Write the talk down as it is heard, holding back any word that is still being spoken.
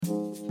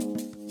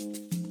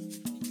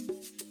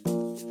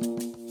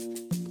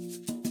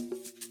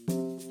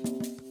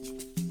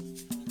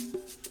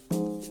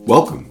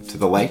Welcome to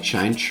the Light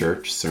Shine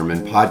Church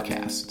Sermon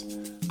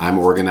Podcast. I'm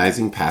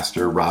organizing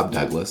pastor Rob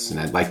Douglas, and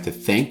I'd like to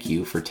thank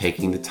you for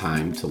taking the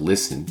time to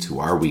listen to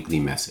our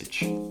weekly message.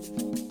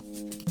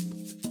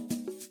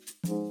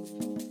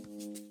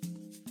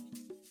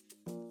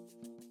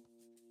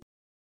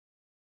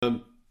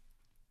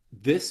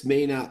 This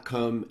may not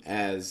come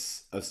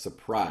as a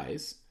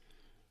surprise,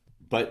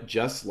 but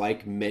just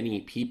like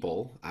many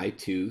people, I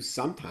too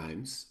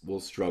sometimes will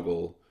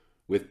struggle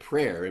with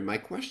prayer. And my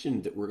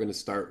question that we're going to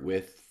start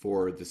with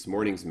for this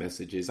morning's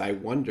message is, I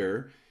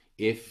wonder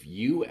if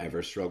you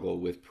ever struggle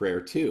with prayer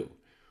too.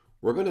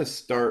 We're going to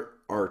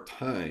start our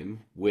time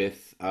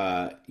with,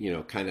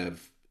 kind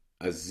of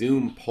a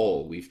Zoom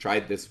poll. We've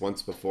tried this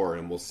once before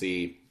and we'll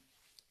see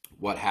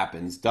what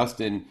happens.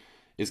 Dustin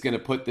is going to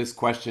put this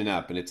question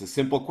up, and it's a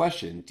simple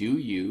question. Do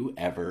you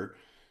ever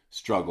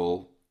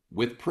struggle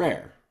with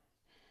prayer?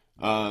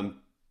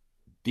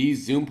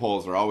 These Zoom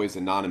polls are always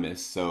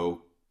anonymous,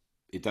 so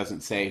it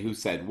doesn't say who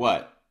said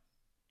what,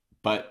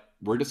 but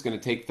we're just going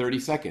to take 30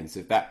 seconds.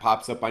 If that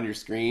pops up on your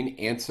screen,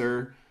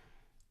 answer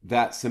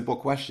that simple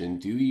question.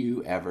 Do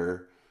you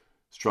ever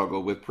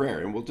struggle with prayer?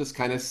 And we'll just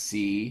kind of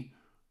see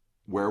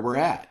where we're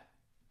at.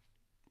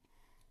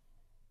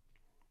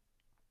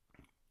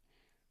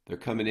 They're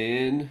coming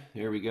in.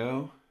 There we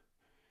go.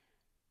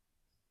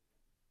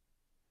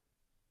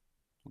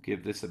 We'll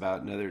give this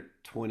about another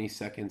 20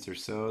 seconds or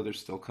so. They're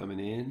still coming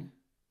in.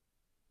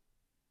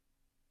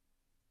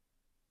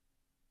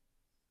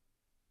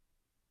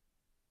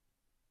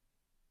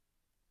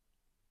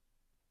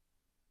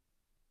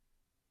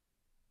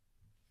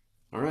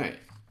 All right.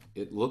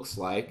 It looks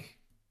like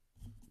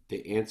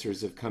the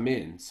answers have come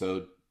in.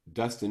 So,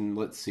 Dustin,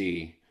 let's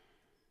see.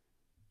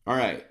 All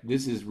right.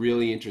 This is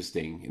really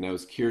interesting, and I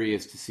was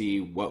curious to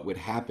see what would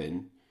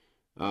happen.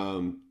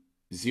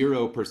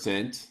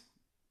 0%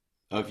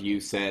 of you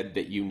said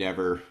that you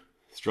never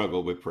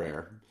struggle with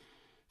prayer.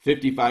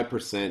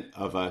 55%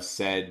 of us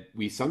said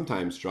we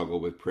sometimes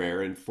struggle with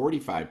prayer, and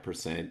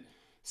 45%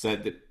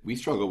 said that we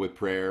struggle with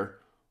prayer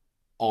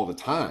all the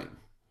time.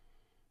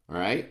 All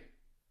right?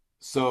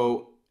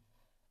 So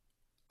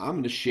I'm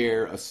going to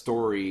share a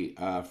story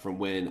from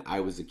when I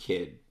was a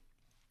kid.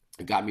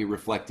 It got me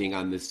reflecting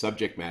on this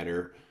subject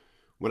matter.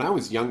 When I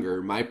was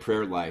younger, my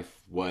prayer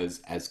life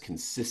was as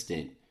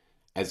consistent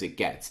as it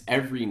gets.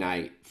 Every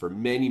night for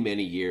many,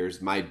 many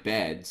years, my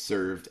bed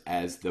served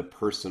as the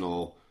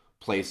personal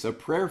place of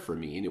prayer for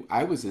me. And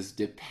I was as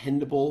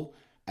dependable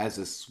as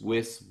a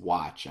Swiss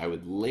watch. I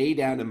would lay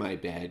down in my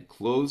bed,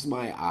 close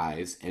my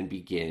eyes, and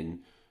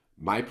begin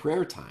my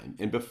prayer time.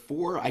 And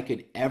before I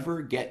could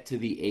ever get to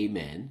the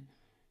amen,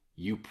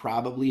 you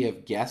probably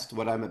have guessed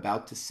what I'm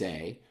about to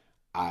say,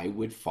 I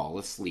would fall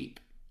asleep.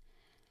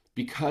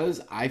 Because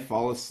I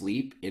fall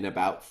asleep in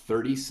about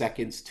 30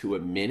 seconds to a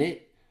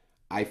minute,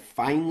 I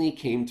finally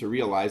came to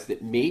realize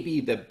that maybe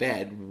the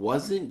bed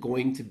wasn't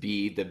going to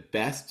be the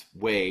best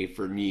way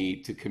for me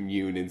to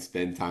commune and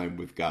spend time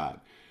with God.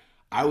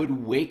 I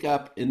would wake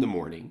up in the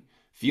morning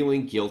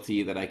feeling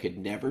guilty that I could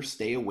never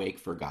stay awake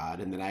for God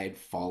and that I had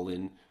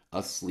fallen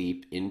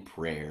asleep in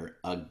prayer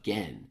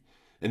again.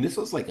 And this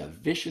was like a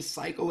vicious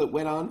cycle. It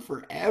went on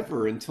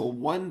forever until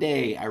one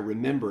day I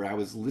remember I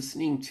was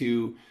listening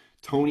to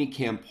Tony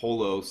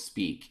Campolo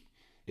speak,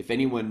 if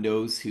anyone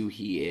knows who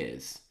he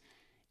is.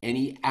 And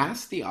he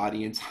asked the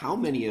audience how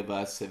many of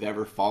us have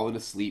ever fallen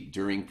asleep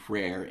during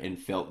prayer and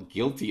felt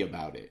guilty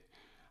about it.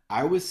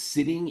 I was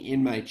sitting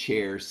in my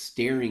chair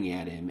staring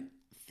at him,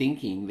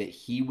 thinking that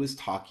he was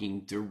talking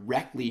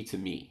directly to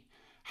me.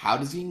 How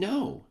does he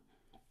know?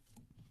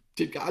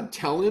 Did God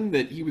tell him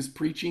that he was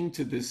preaching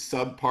to this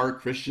subpar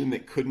Christian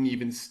that couldn't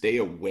even stay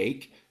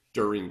awake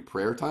during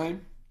prayer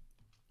time?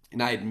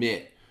 And I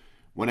admit,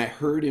 when I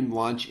heard him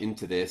launch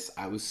into this,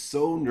 I was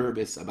so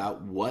nervous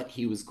about what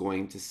he was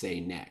going to say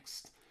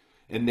next.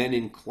 And then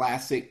in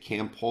classic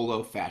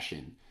Campolo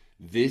fashion,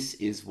 this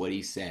is what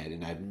he said,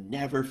 and I've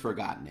never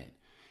forgotten it.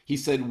 He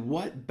said,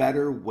 "What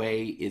better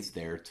way is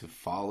there to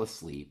fall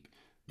asleep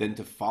than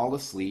to fall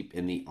asleep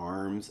in the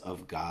arms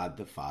of God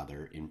the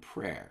Father in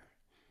prayer?"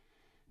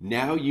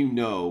 Now you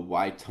know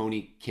why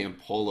Tony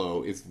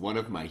Campolo is one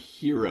of my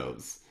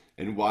heroes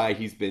and why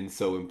he's been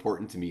so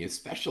important to me,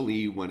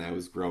 especially when I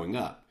was growing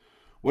up.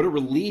 What a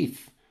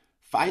relief!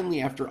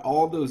 Finally, after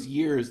all those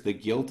years, the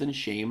guilt and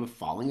shame of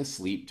falling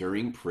asleep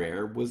during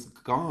prayer was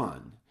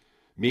gone.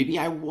 Maybe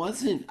I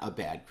wasn't a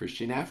bad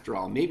Christian after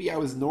all. Maybe I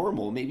was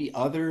normal. Maybe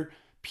other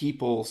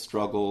people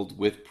struggled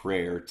with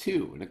prayer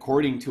too. And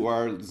according to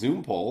our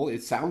Zoom poll,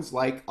 it sounds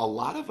like a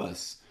lot of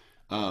us,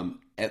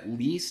 at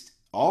least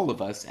all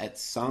of us at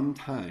some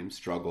time,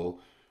 struggle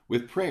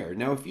with prayer.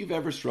 Now, if you've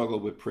ever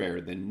struggled with prayer,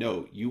 then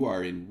note you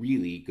are in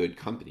really good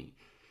company.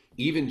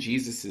 Even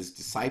Jesus'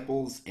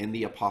 disciples and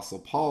the Apostle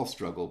Paul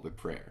struggled with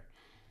prayer.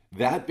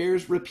 That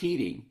bears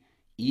repeating.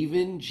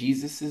 Even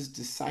Jesus'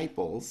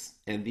 disciples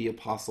and the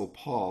Apostle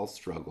Paul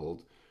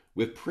struggled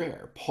with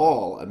prayer.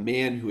 Paul, a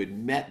man who had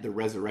met the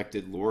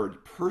resurrected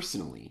Lord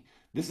personally,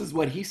 this is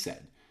what he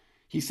said.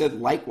 He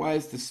said,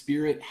 "Likewise, the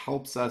Spirit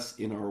helps us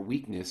in our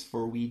weakness,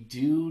 for we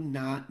do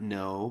not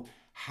know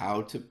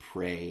how to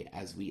pray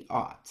as we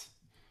ought.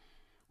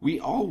 We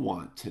all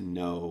want to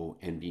know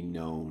and be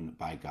known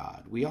by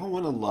God. We all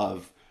want to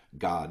love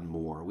God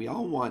more. We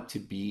all want to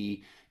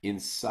be in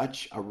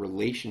such a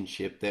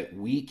relationship that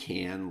we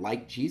can,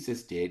 like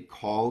Jesus did,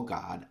 call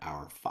God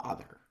our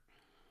Father.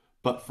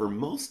 But for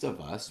most of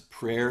us,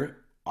 prayer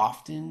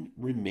often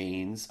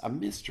remains a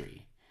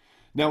mystery.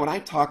 Now, when I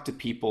talk to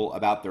people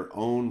about their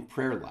own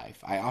prayer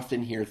life, I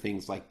often hear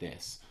things like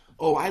this.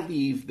 Oh, I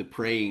leave the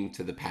praying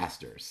to the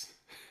pastors.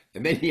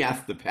 And then you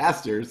ask the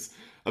pastors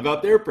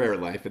about their prayer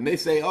life, and they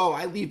say, oh,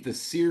 I leave the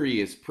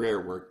serious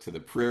prayer work to the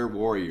prayer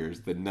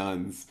warriors, the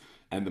nuns,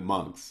 and the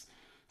monks.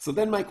 So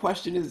then my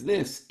question is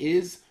this: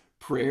 is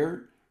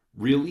prayer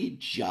really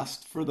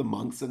just for the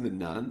monks and the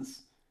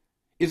nuns?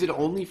 Is it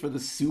only for the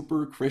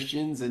super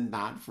Christians and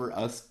not for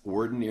us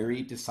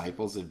ordinary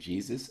disciples of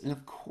Jesus? And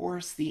of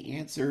course, the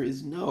answer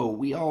is no.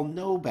 We all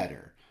know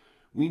better.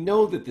 We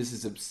know that this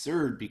is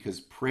absurd because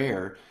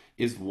prayer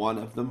is one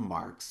of the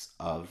marks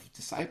of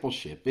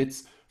discipleship.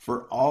 It's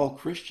for all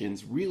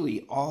Christians,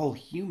 really all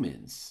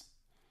humans.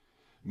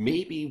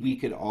 Maybe we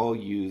could all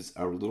use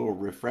a little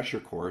refresher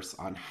course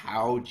on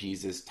how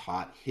Jesus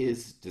taught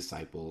his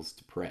disciples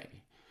to pray.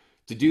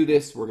 To do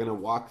this, we're going to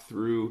walk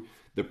through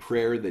the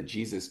prayer that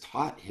Jesus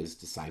taught his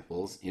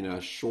disciples in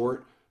a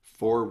short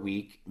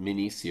 4-week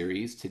mini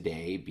series,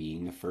 today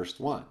being the first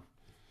one.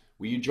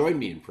 Will you join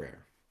me in prayer?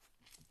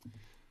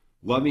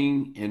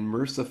 Loving and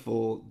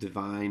merciful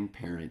divine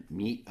parent,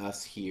 meet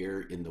us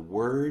here in the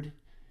word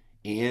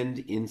and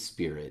in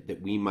spirit,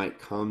 that we might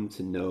come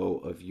to know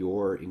of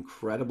your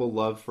incredible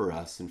love for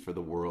us and for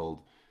the world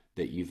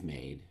that you've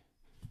made.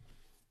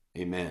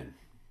 Amen.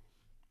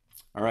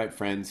 All right,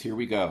 friends, here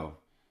we go.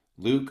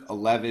 Luke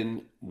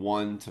 11,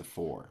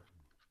 1-4.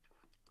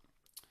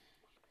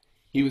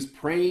 He was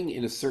praying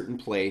in a certain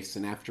place,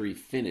 and after he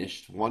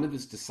finished, one of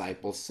his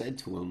disciples said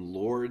to him,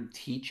 Lord,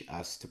 teach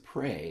us to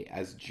pray,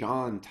 as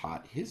John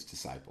taught his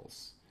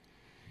disciples.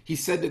 He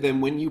said to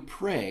them, when you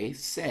pray,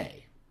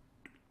 say,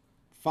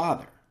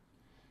 Father,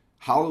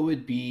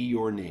 hallowed be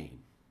your name.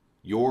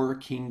 Your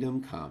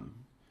kingdom come.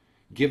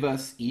 Give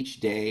us each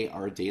day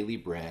our daily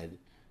bread,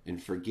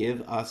 and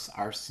forgive us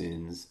our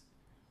sins,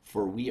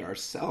 for we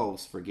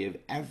ourselves forgive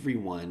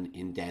everyone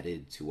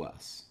indebted to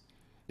us.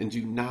 And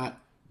do not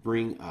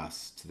bring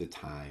us to the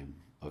time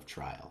of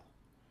trial.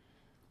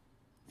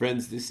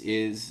 Friends, this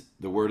is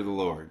the word of the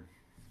Lord.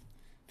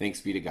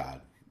 Thanks be to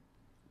God.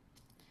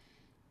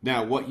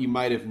 Now, what you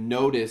might have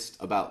noticed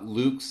about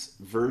Luke's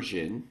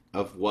version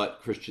of what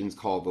Christians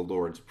call the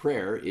Lord's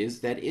Prayer is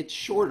that it's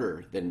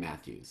shorter than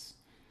Matthew's.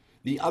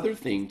 The other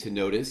thing to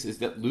notice is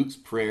that Luke's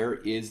prayer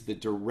is the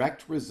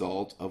direct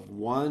result of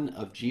one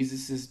of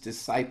Jesus'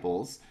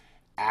 disciples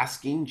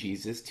asking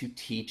Jesus to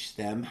teach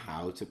them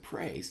how to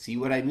pray. See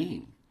what I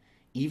mean?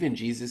 Even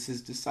Jesus'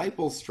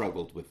 disciples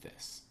struggled with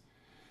this.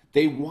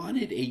 They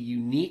wanted a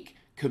unique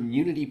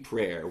community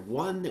prayer,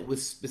 one that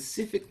was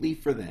specifically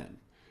for them.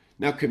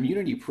 Now,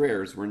 community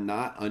prayers were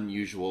not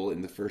unusual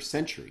in the first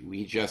century.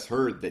 We just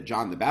heard that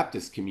John the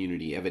Baptist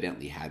community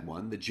evidently had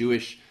one. The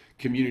Jewish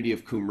community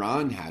of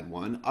Qumran had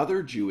one.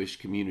 Other Jewish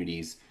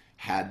communities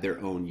had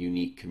their own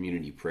unique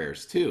community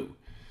prayers too.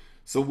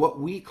 So what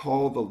we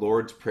call the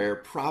Lord's Prayer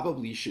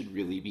probably should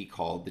really be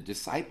called the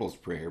Disciples'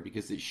 Prayer,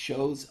 because it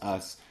shows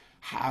us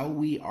how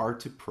we are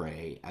to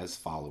pray as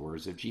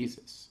followers of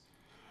Jesus.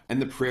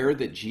 And the prayer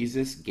that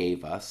Jesus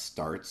gave us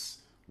starts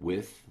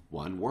with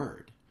one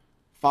word: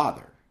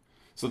 Father.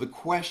 So the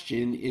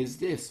question is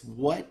this: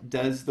 what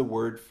does the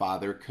word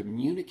Father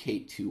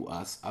communicate to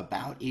us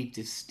about a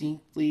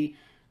distinctly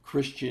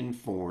Christian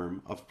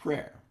form of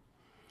prayer?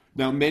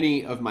 Now,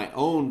 many of my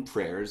own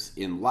prayers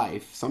in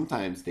life,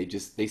 sometimes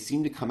they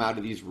seem to come out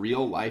of these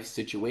real life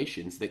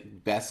situations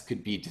that best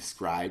could be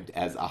described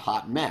as a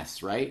hot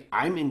mess, right?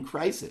 I'm in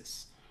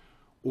crisis.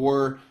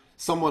 Or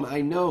someone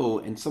I know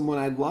and someone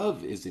I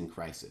love is in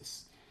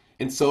crisis.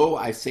 And so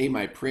I say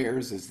my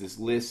prayers as this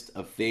list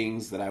of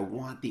things that I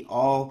want the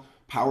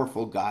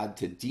all-powerful God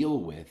to deal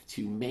with,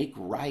 to make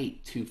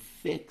right, to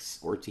fix,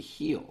 or to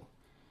heal.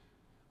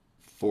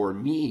 For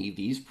me,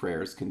 these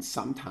prayers can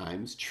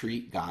sometimes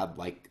treat God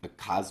like a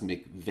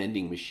cosmic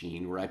vending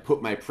machine where I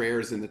put my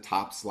prayers in the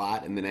top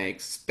slot and then I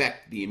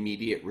expect the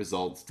immediate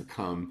results to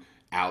come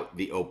out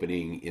the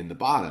opening in the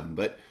bottom.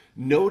 But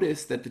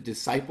notice that the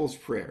disciples'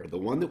 prayer, the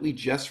one that we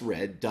just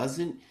read,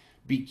 doesn't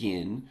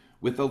begin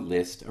with a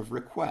list of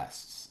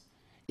requests.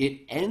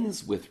 It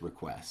ends with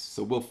requests.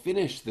 So we'll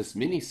finish this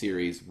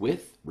mini-series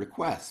with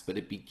requests, but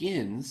it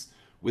begins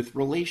with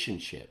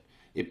relationship.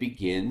 It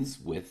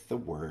begins with the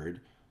word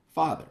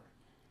Father.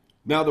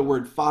 Now, the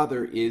word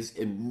Father is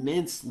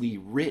immensely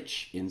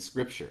rich in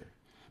Scripture,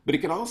 but it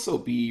can also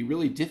be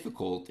really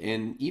difficult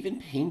and even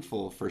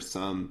painful for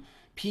some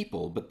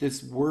people. But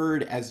this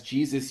word, as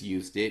Jesus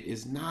used it,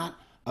 is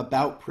not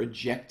about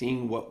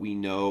projecting what we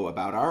know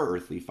about our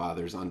earthly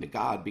fathers onto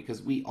God,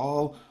 because we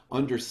all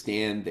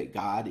understand that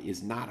God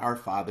is not our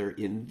Father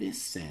in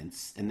this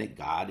sense, and that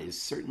God is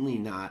certainly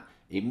not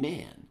a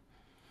man.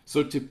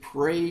 So to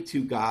pray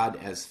to God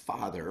as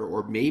Father,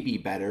 or maybe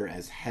better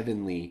as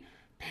Heavenly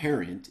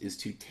parent is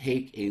to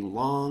take a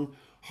long,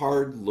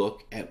 hard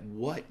look at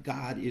what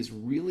God is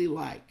really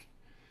like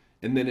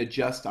and then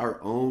adjust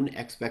our own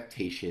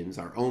expectations,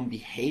 our own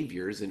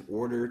behaviors in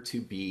order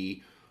to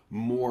be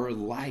more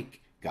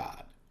like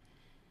God.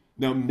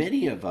 Now,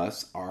 many of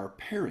us are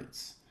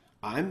parents.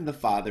 I'm the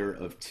father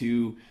of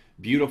two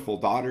beautiful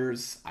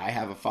daughters. I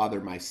have a father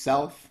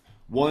myself,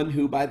 one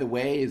who, by the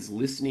way, is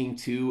listening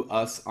to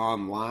us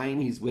online.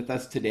 He's with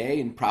us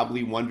today and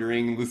probably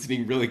wondering,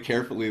 listening really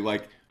carefully,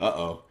 like,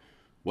 uh-oh,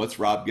 what's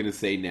Rob going to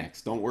say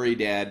next? Don't worry,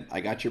 Dad.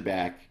 I got your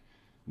back.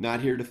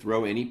 Not here to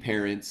throw any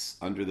parents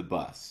under the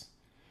bus.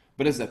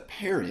 But as a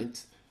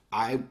parent,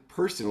 I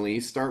personally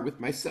start with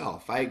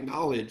myself. I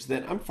acknowledge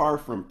that I'm far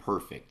from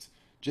perfect.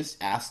 Just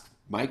ask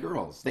my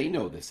girls. They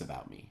know this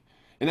about me.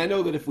 And I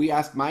know that if we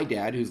asked my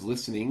dad who's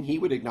listening, he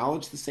would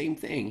acknowledge the same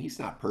thing. He's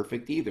not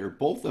perfect either.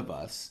 Both of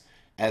us,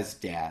 as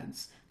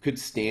dads, could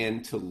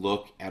stand to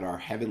look at our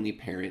heavenly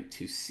parent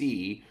to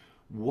see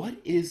what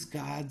is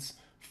God's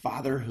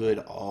fatherhood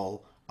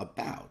all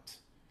about.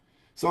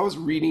 So I was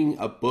reading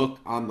a book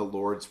on the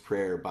Lord's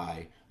Prayer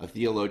by a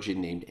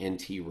theologian named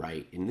N.T.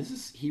 Wright. And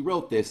he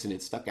wrote this and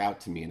it stuck out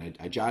to me, and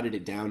I jotted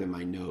it down in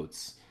my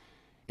notes.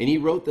 And he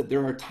wrote that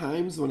there are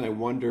times when I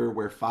wonder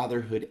where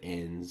fatherhood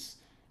ends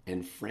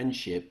and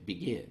friendship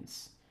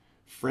begins.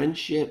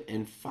 Friendship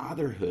and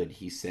fatherhood,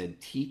 he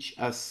said, teach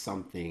us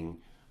something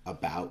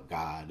about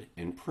God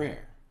and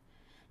prayer.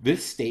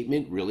 This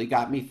statement really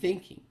got me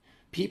thinking.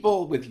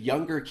 People with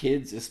younger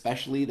kids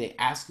especially, they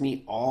ask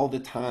me all the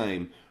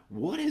time,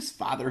 what is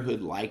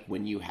fatherhood like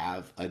when you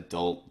have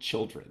adult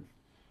children?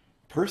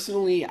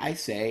 Personally, I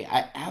say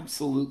I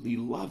absolutely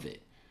love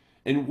it.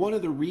 And one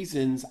of the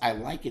reasons I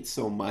like it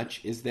so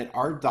much is that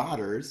our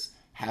daughters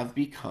have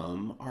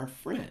become our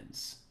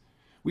friends.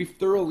 We've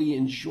thoroughly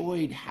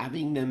enjoyed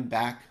having them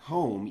back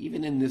home.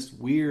 Even in this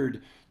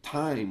weird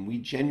time, we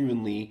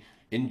genuinely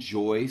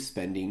enjoy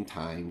spending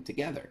time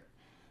together.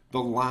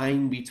 The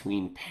line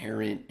between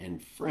parent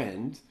and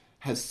friend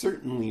has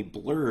certainly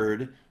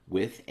blurred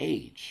with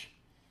age.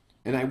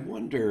 And I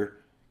wonder,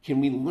 can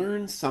we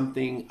learn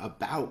something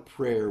about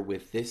prayer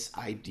with this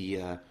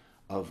idea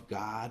of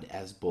God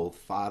as both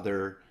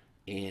father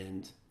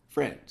and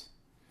friend?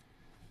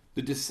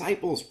 The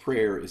disciples'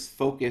 prayer is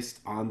focused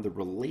on the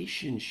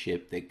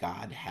relationship that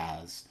God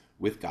has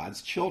with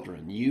God's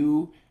children,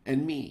 you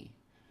and me.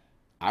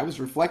 I was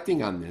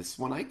reflecting on this.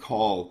 When I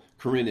call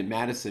Corinne and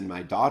Madison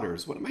my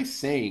daughters, what am I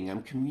saying?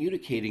 I'm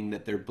communicating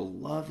that they're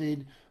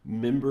beloved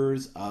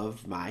members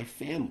of my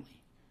family.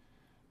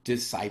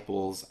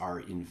 Disciples are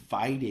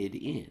invited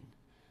in.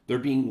 They're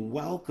being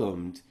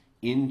welcomed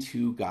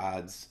into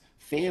God's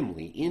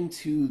family,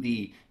 into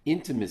the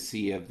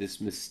intimacy of this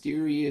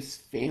mysterious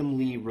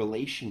family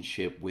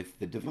relationship with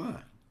the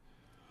divine.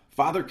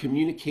 Father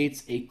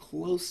communicates a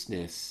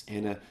closeness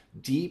and a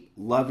deep,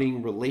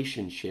 loving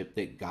relationship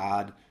that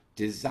God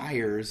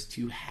desires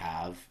to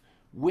have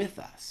with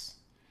us.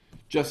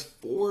 Just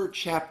 4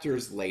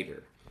 chapters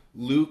later,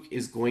 Luke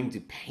is going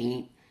to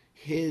paint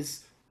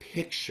his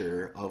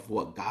picture of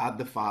what God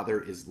the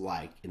Father is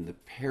like in the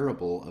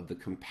parable of the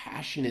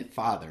compassionate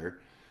father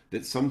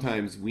that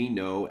sometimes we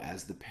know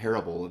as the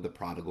parable of the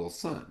prodigal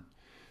son.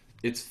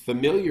 It's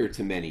familiar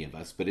to many of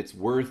us, but it's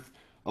worth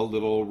a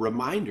little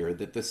reminder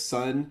that the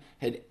son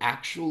had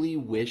actually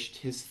wished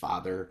his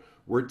father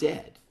were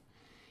dead.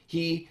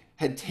 He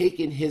had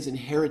taken his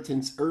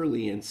inheritance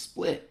early and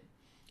split.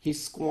 He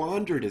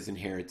squandered his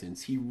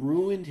inheritance. He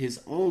ruined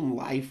his own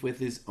life with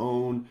his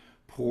own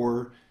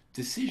poor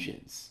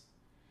decisions.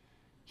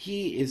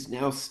 He is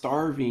now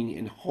starving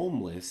and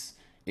homeless,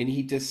 and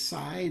he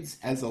decides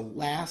as a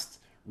last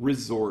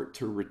resort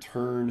to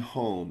return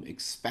home,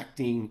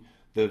 expecting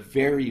the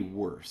very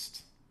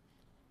worst.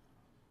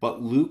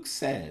 But Luke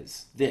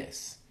says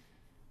this: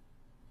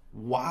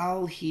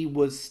 while he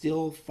was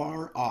still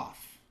far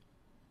off,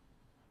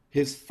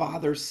 his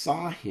father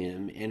saw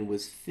him and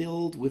was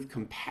filled with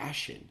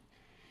compassion.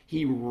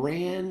 He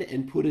ran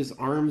and put his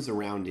arms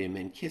around him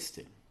and kissed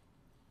him.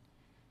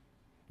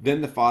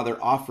 Then the father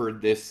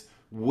offered this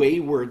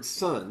wayward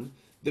son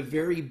the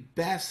very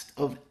best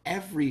of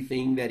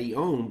everything that he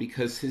owned,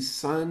 because his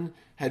son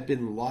had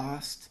been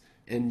lost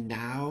and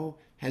now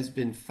has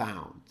been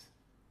found.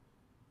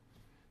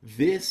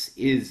 This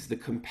is the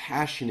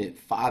compassionate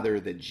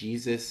Father that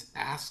Jesus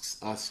asks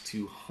us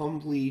to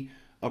humbly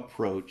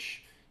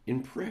approach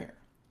in prayer.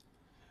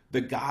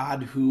 The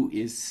God who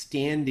is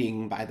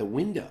standing by the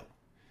window.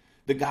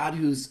 The God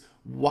who's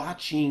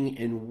watching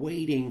and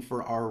waiting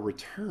for our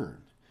return.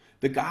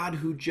 The God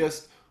who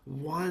just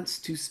wants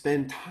to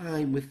spend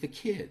time with the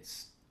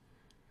kids.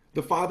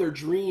 The Father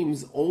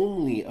dreams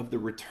only of the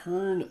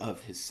return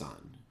of his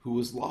Son who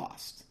was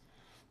lost.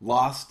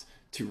 Lost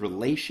to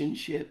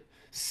relationship,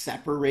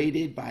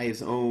 separated by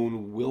his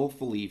own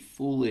willfully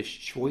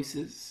foolish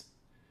choices.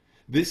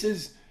 This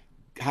is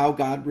how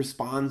God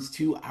responds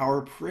to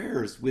our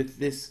prayers, with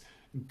this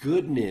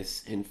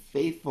goodness and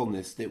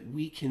faithfulness that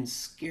we can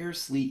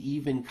scarcely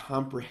even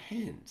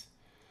comprehend.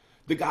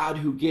 The God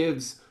who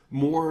gives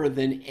more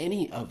than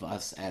any of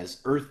us as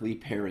earthly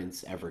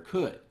parents ever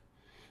could.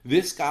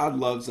 This God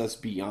loves us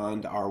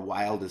beyond our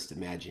wildest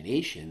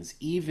imaginations,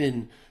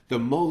 even the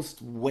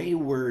most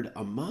wayward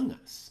among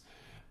us.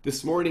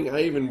 This morning,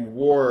 I even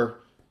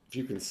wore, if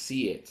you can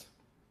see it,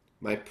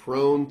 my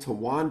Prone to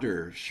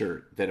Wander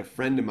shirt that a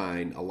friend of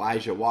mine,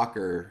 Elijah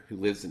Walker, who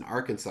lives in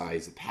Arkansas,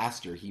 is a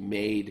pastor, he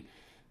made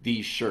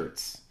these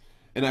shirts.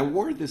 And I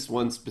wore this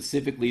one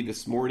specifically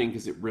this morning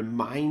because it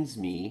reminds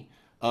me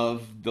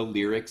of the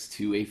lyrics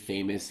to a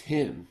famous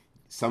hymn.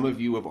 Some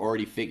of you have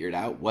already figured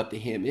out what the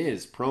hymn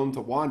is. Prone to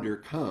wander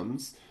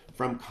comes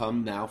from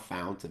Come Thou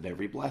Fount of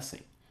Every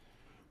Blessing.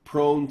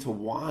 Prone to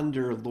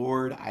wander,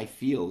 Lord, I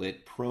feel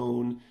it,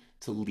 prone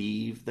to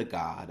leave the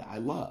God I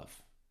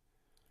love.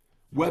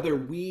 Whether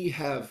we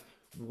have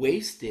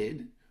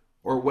wasted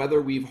or whether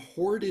we've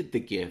hoarded the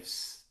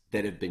gifts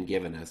that have been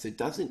given us, it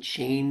doesn't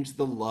change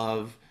the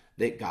love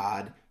that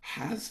God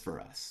has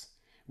for us.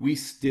 We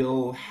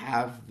still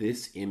have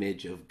this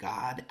image of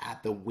God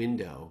at the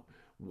window,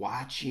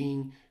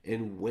 watching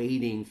and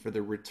waiting for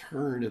the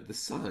return of the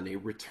Son, a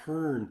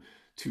return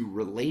to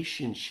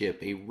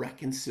relationship, a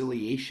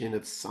reconciliation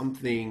of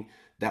something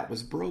that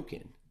was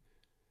broken.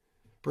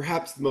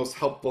 Perhaps the most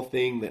helpful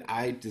thing that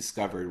I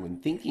discovered when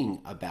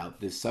thinking about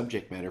this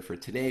subject matter for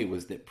today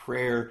was that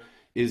prayer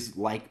is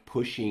like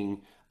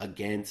pushing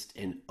against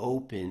an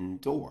open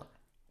door.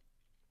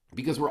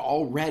 Because we're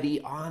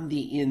already on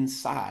the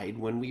inside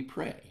when we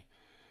pray.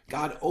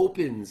 God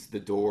opens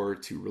the door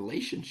to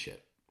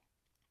relationship.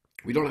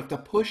 We don't have to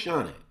push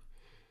on it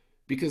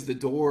because the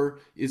door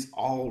is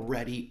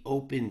already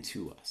open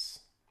to us.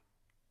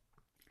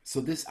 So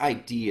this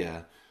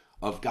idea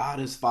of God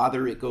as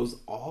Father, it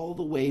goes all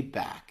the way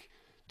back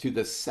to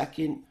the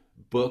second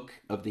book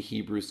of the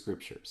Hebrew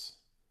Scriptures,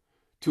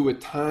 to a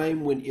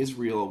time when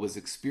Israel was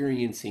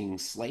experiencing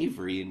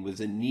slavery and was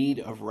in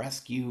need of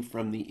rescue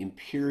from the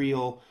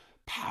imperial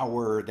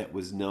power that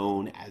was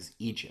known as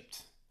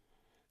Egypt.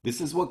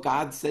 This is what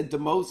God said to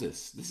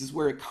Moses. This is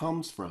where it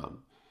comes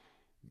from.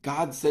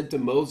 God said to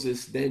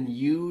Moses, "Then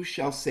you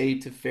shall say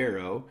to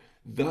Pharaoh,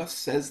 Thus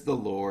says the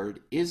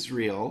Lord,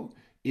 Israel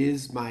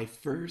is my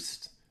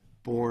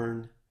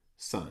firstborn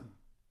son.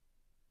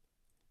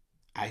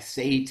 I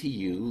say to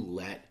you,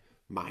 let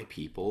my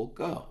people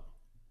go."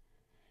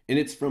 And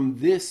it's from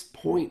this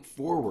point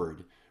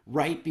forward,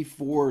 right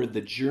before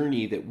the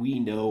journey that we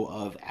know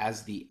of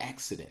as the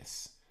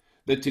Exodus,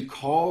 that to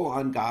call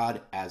on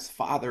God as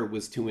Father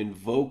was to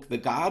invoke the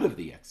God of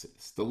the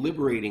Exodus, the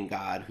liberating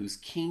God whose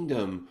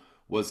kingdom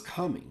was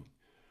coming,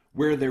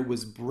 where there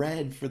was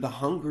bread for the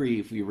hungry,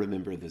 if we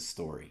remember this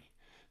story,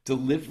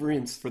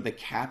 deliverance for the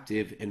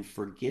captive, and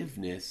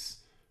forgiveness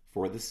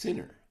for the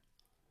sinner.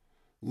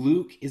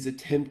 Luke is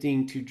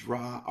attempting to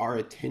draw our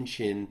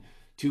attention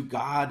to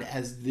God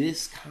as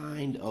this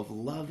kind of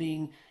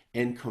loving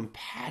and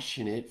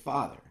compassionate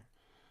Father,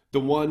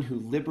 the one who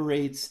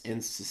liberates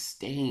and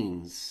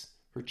sustains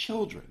her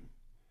children.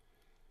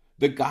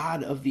 The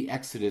God of the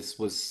Exodus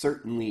was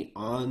certainly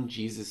on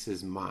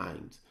Jesus'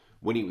 mind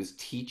when he was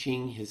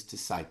teaching his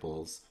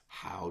disciples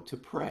how to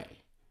pray.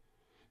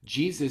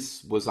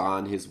 Jesus was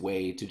on his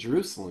way to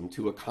Jerusalem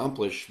to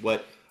accomplish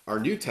what our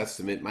New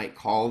Testament might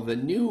call the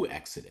new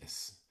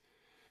Exodus.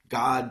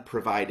 God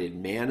provided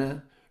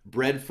manna,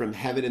 bread from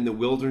heaven in the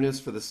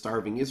wilderness for the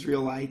starving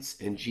Israelites,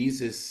 and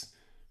Jesus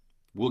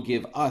will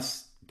give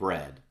us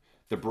bread,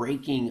 the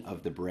breaking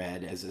of the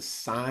bread as a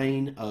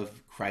sign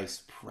of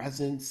Christ's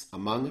presence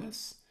among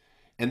us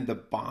and the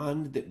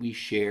bond that we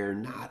share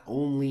not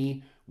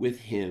only with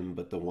him,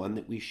 but the one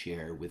that we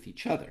share with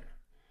each other.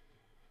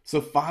 So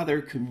Father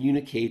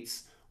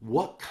communicates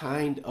what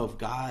kind of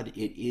God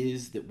it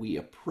is that we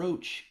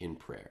approach in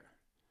prayer.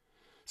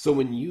 So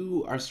when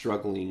you are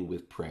struggling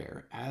with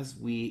prayer, as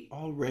we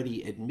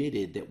already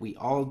admitted that we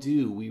all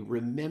do, we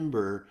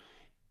remember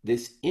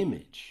this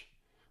image.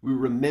 We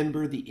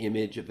remember the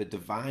image of a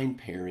divine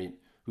parent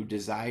who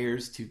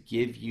desires to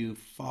give you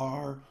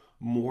far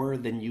more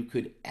than you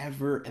could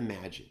ever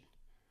imagine,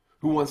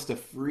 who wants to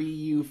free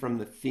you from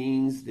the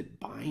things that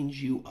bind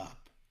you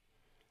up,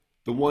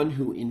 the one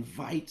who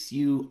invites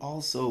you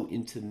also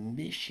into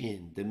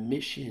mission, the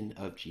mission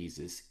of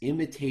Jesus,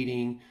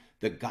 imitating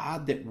the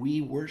God that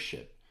we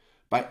worship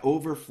by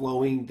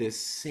overflowing this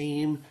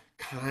same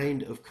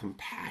kind of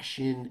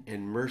compassion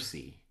and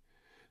mercy,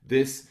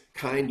 this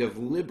kind of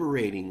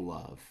liberating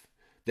love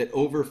that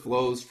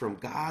overflows from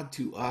God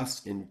to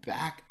us and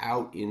back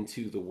out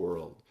into the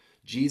world.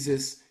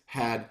 Jesus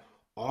had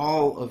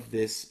all of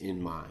this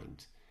in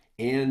mind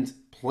and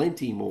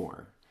plenty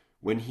more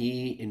when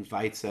he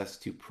invites us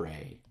to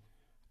pray,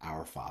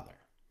 Our Father.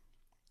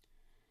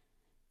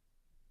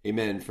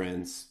 Amen,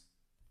 friends.